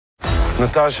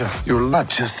Natasha, you're not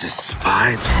just a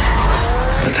spy,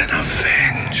 but an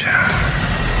avenger.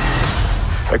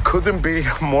 I couldn't be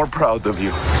more proud of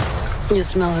you. You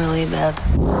smell really bad.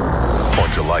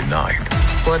 On July 9th.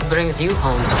 What brings you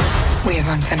home? We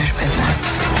have unfinished business.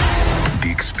 The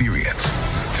experience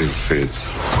Still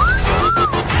fits.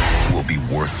 will be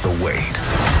worth the wait.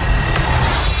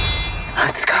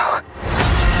 Let's go.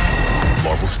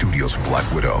 Marvel Studios'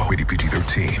 Black Widow, rated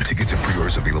PG-13. Tickets and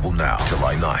pre-orders available now,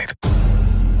 July 9th.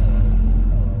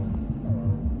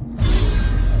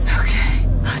 Okay,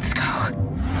 let's go.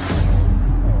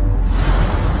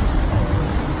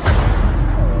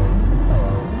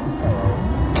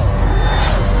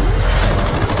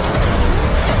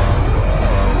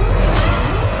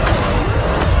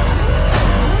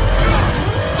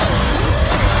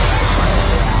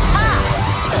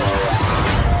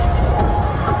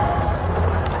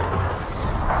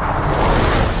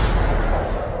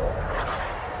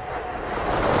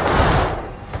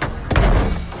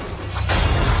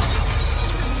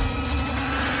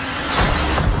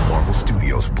 Marvel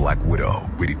Studios' Black Widow,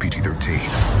 rated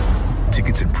PG-13.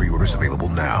 Tickets and pre-orders available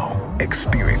now.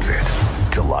 Experience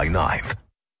it, July 9th.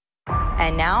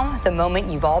 And now, the moment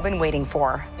you've all been waiting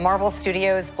for. Marvel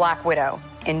Studios' Black Widow.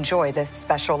 Enjoy this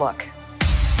special look.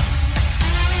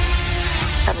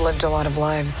 I've lived a lot of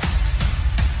lives,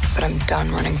 but I'm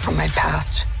done running from my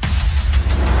past.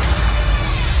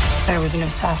 I was an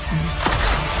assassin,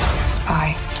 a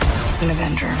spy, an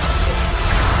avenger.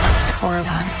 Before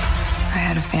that, I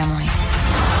had a family.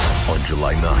 On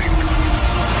July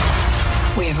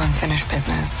 9th. We have unfinished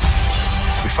business.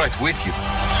 We fight with you.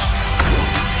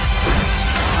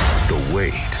 The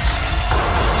wait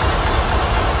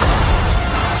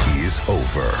is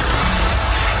over.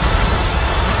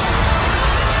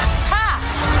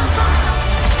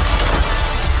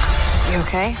 You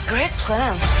okay? Great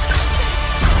plan.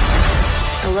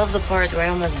 I love the part where I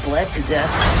almost bled to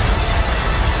death.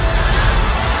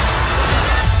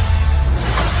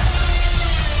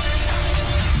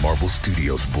 Marvel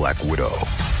Studios' Black Widow,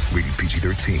 rated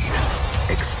PG-13.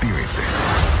 Experience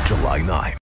it, July 9th.